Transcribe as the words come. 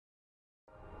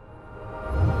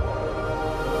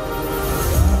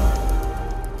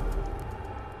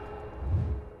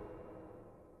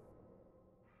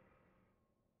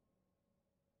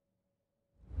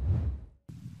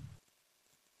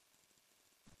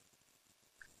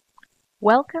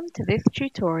Welcome to this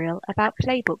tutorial about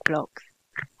Playbook blocks.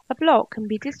 A block can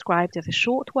be described as a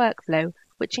short workflow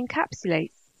which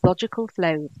encapsulates logical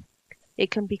flows.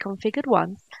 It can be configured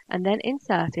once and then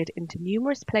inserted into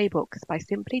numerous playbooks by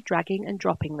simply dragging and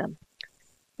dropping them.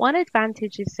 One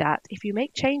advantage is that if you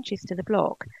make changes to the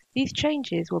block, these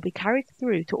changes will be carried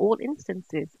through to all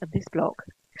instances of this block.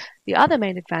 The other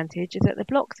main advantage is that the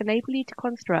blocks enable you to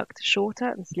construct shorter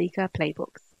and sleeker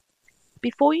playbooks.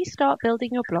 Before you start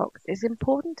building your blocks, it's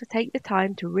important to take the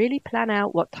time to really plan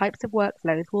out what types of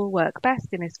workflows will work best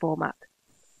in this format.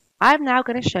 I'm now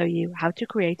going to show you how to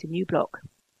create a new block.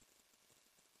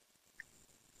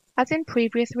 As in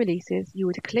previous releases, you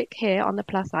would click here on the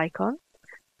plus icon,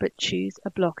 but choose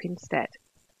a block instead.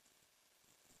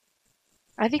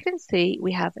 As you can see,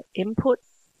 we have inputs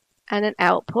and an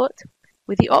output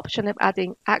with the option of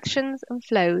adding actions and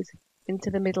flows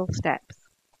into the middle steps.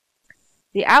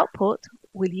 The output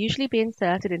will usually be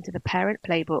inserted into the parent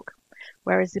playbook,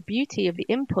 whereas the beauty of the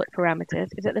input parameters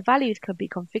is that the values can be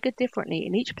configured differently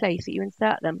in each place that you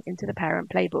insert them into the parent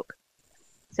playbook.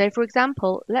 So for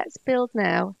example, let's build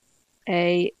now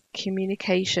a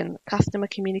customer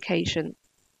communication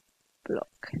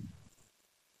block.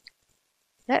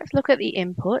 Let's look at the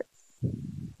inputs,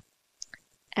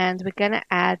 and we're going to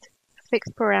add a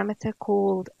fixed parameter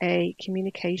called a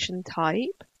communication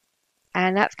type.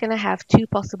 And that's going to have two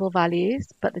possible values,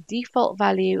 but the default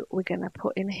value we're going to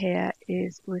put in here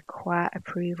is require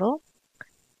approval.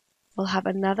 We'll have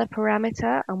another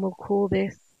parameter and we'll call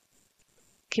this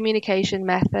communication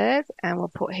method, and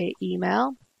we'll put here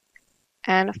email.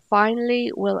 And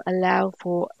finally, we'll allow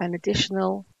for an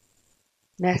additional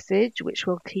message, which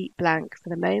we'll keep blank for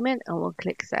the moment, and we'll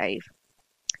click save.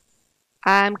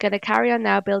 I'm going to carry on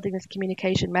now building this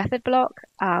communication method block,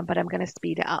 but I'm going to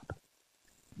speed it up.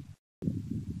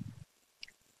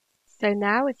 So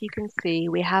now, as you can see,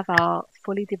 we have our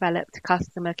fully developed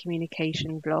customer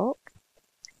communication block.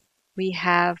 We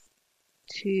have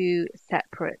two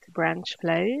separate branch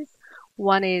flows.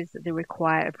 One is the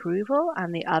require approval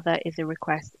and the other is a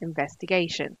request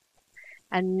investigation.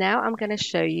 And now I'm going to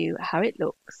show you how it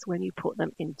looks when you put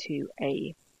them into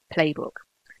a playbook.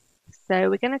 So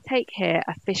we're going to take here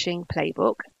a phishing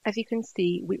playbook. As you can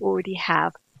see, we already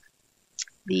have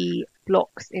the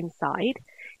blocks inside.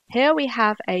 Here we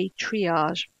have a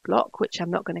triage block, which I'm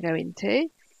not going to go into,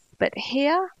 but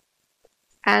here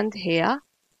and here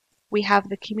we have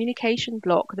the communication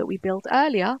block that we built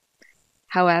earlier.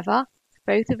 However,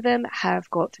 both of them have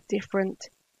got different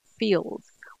fields,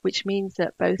 which means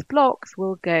that both blocks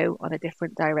will go on a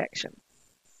different direction.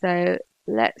 So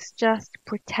let's just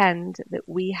pretend that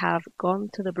we have gone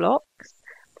to the blocks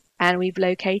and we've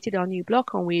located our new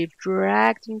block and we've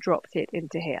dragged and dropped it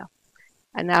into here.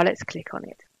 And now let's click on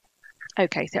it.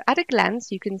 Okay, so at a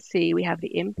glance, you can see we have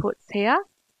the inputs here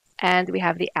and we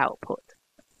have the output.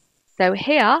 So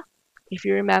here, if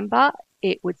you remember,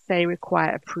 it would say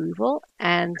require approval.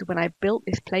 And when I built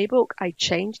this playbook, I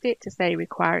changed it to say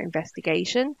require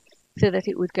investigation so that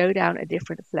it would go down a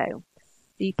different flow.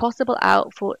 The possible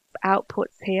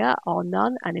outputs here are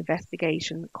none and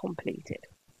investigation completed.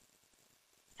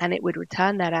 And it would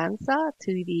return that answer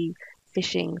to the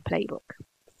phishing playbook.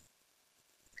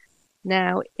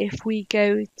 Now, if we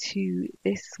go to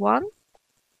this one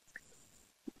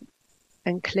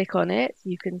and click on it,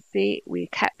 you can see we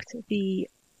kept the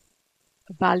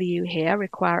value here,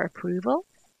 require approval.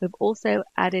 We've also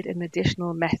added an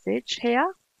additional message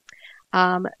here.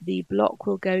 The block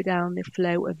will go down the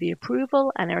flow of the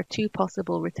approval, and there are two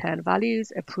possible return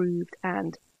values, approved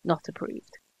and not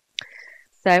approved.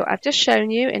 So I've just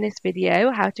shown you in this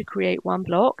video how to create one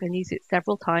block and use it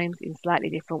several times in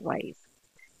slightly different ways.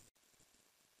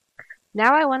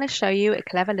 Now I want to show you a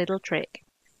clever little trick.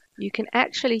 You can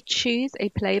actually choose a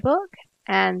playbook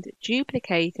and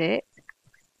duplicate it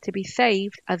to be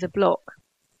saved as a block.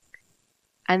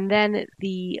 And then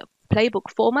the playbook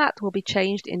format will be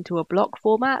changed into a block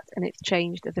format, and it's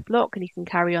changed as a block, and you can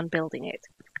carry on building it.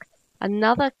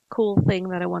 Another cool thing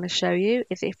that I want to show you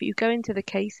is if you go into the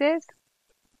cases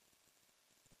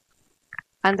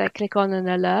and I click on an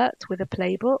alert with a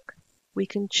playbook, we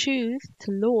can choose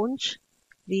to launch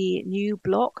the new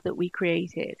block that we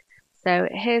created. So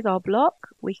here's our block.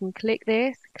 We can click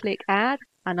this, click add,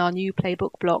 and our new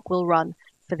playbook block will run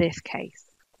for this case.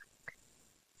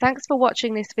 Thanks for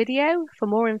watching this video. For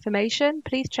more information,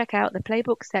 please check out the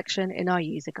playbook section in our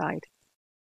user guide.